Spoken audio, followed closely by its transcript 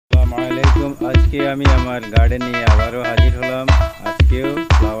আজকে আমি আমার গার্ডেন নিয়ে আবারও হাজির হলাম। আজকেও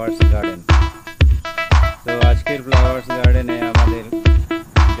ফ্লাওয়ার্স গার্ডেন। তো আজকের ফ্লাওয়ার্স গার্ডেনে আমাদের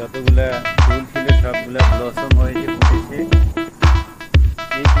যতগুলা ফুল ছিল সবগুলা ব্লসম হয়েছে, ফুটেছে।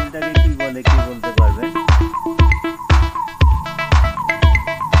 এই ফুলটাকে কি বলে, কি বলতে পারবেন?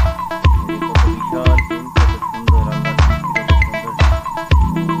 কত বিশাল ফুল, কত সুন্দর, আল্লাহর সৃষ্টি কত সুন্দর।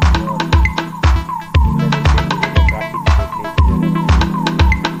 প্রাকৃতিক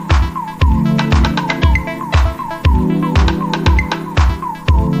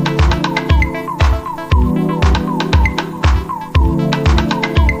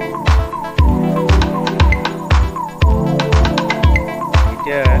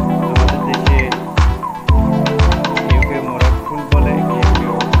আমাদের দেশে কেউ কেউ মোরগ ফুল বলে, কেউ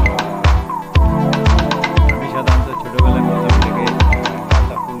কেউ আমি সাধারণত ছোটবেলায় প্রথম থেকে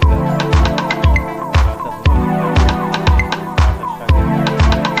পাতা ফুল গাছ, পাতা ফুল, পাতার শাকের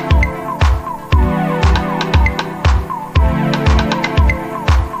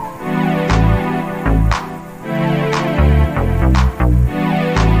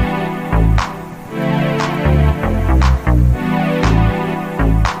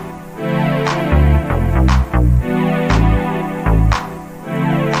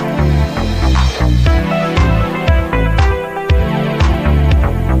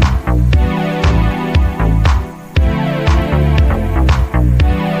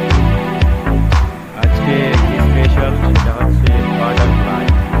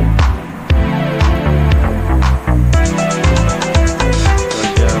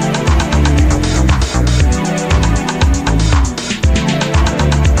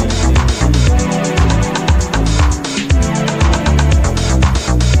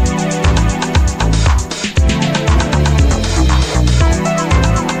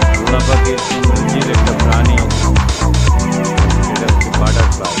একটা প্রাণী, সেটা হচ্ছে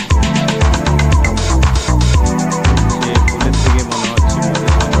বাটারফ্লাই। সে ফুলের থেকে মনে হচ্ছে মধু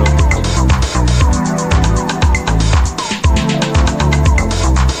সংগ্রহ করছে।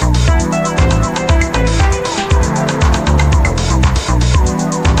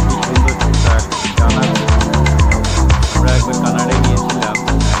 কি সুন্দর তার ডানা। আমরা একবার কানাডায় গিয়েছিলাম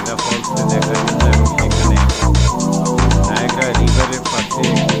নায়াগ্রা ফলসে দেখার জন্য, এবং সেখানে নায়াগ্রা রিভারের পাশে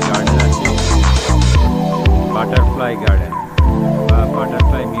একটি গার্ডেন আছে, বাটারফ্লাই গার্ডেন বা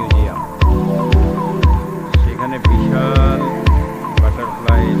বাটারফ্লাই মিউজিয়াম। সেখানে বিশাল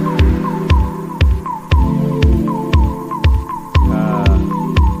বাটারফ্লাই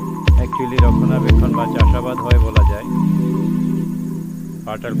অ্যাকচুয়ালি রক্ষণাবেক্ষণ বা চাষাবাদ হয় বলা যায়।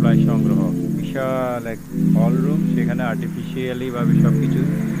 বাটারফ্লাই সংগ্রহ, বিশাল এক হল রুম, সেখানে আর্টিফিশিয়ালি ভাবে সব কিছু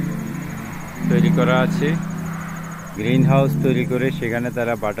তৈরি করা আছে। গ্রিন হাউস তৈরি করে সেখানে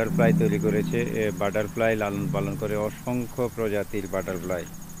তারা বাটারফ্লাই তৈরি করেছে। বাটারফ্লাই লালন পালন করে অসংখ্য প্রজাতির বাটারফ্লাই,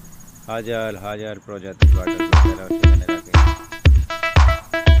 হাজার হাজার প্রজাতির বাটারফ্লাই তারা সেখানে রাখে।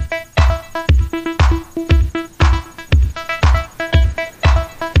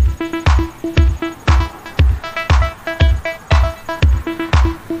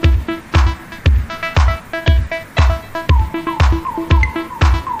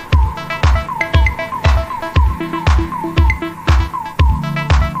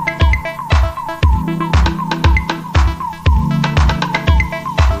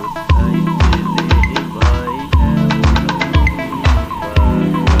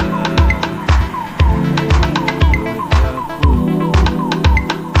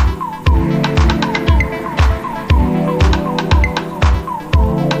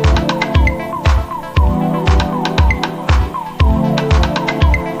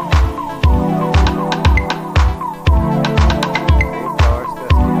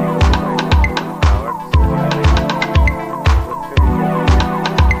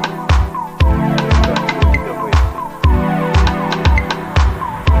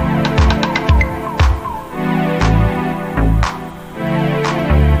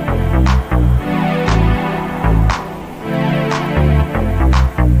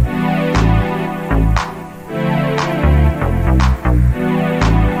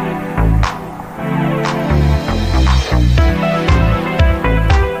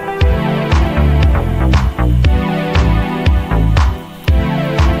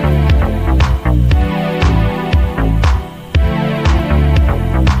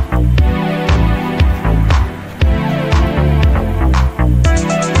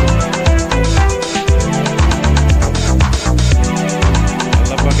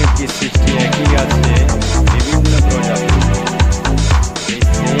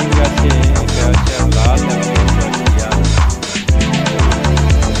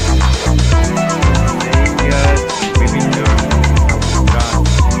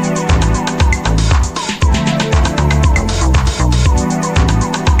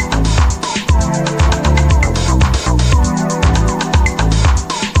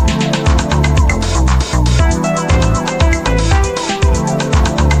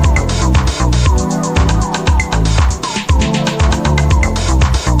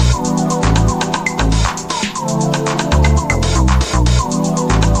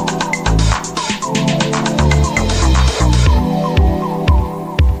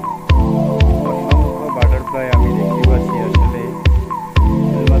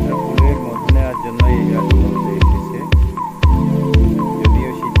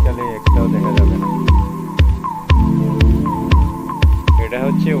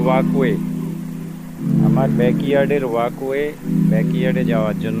 হচ্ছে ওয়াকওয়ে, আমার ব্যাকইয়ার্ডের ওয়াকওয়ে, ব্যাকইয়ার্ডে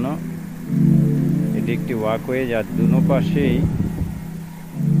যাওয়ার জন্য। এটি একটি ওয়াকওয়ে যার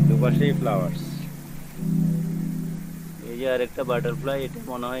দুপাশেই ফ্লাওয়ার্স। এই যে আরেকটা বাটারফ্লাই, এটা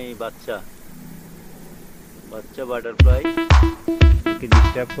মনে হয় বাচ্চা বাচ্চা বাটারফ্লাই। একে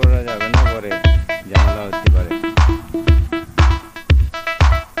ডিস্টার্ব করা যাবে না, পরে ঝামেলা হতে পারে।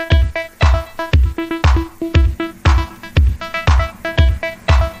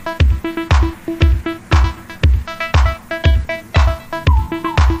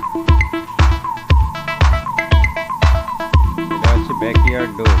 এটা হচ্ছে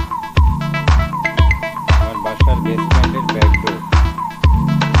ব্যাকইয়ার্ড ডোর, আমার বাসার বেসমেন্টের ব্যাক ডোর।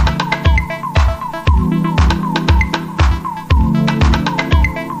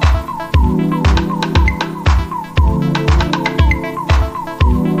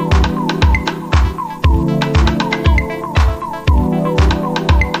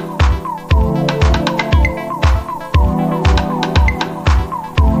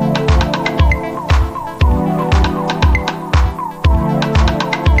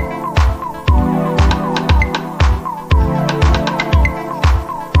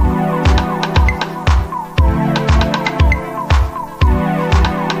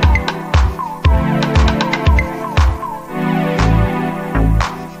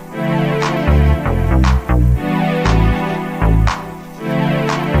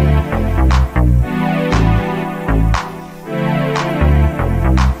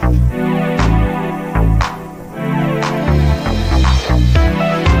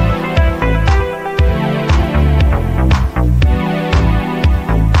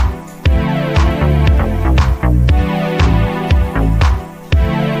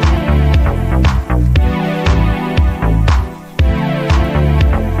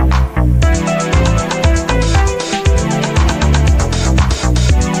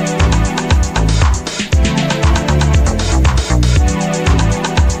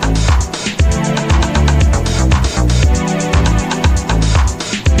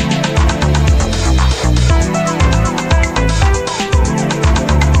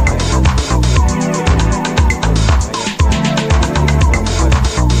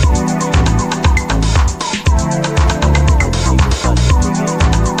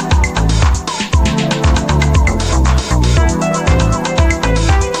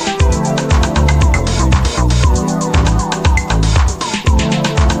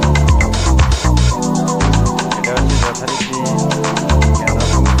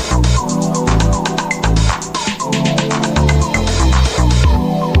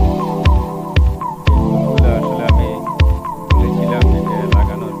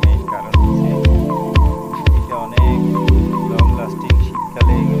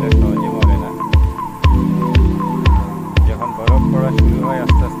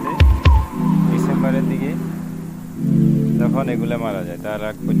 তখন এগুলো মারা যায়, তার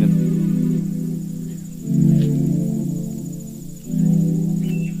আগ পর্যন্ত।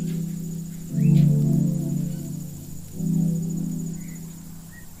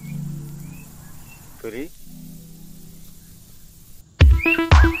 করি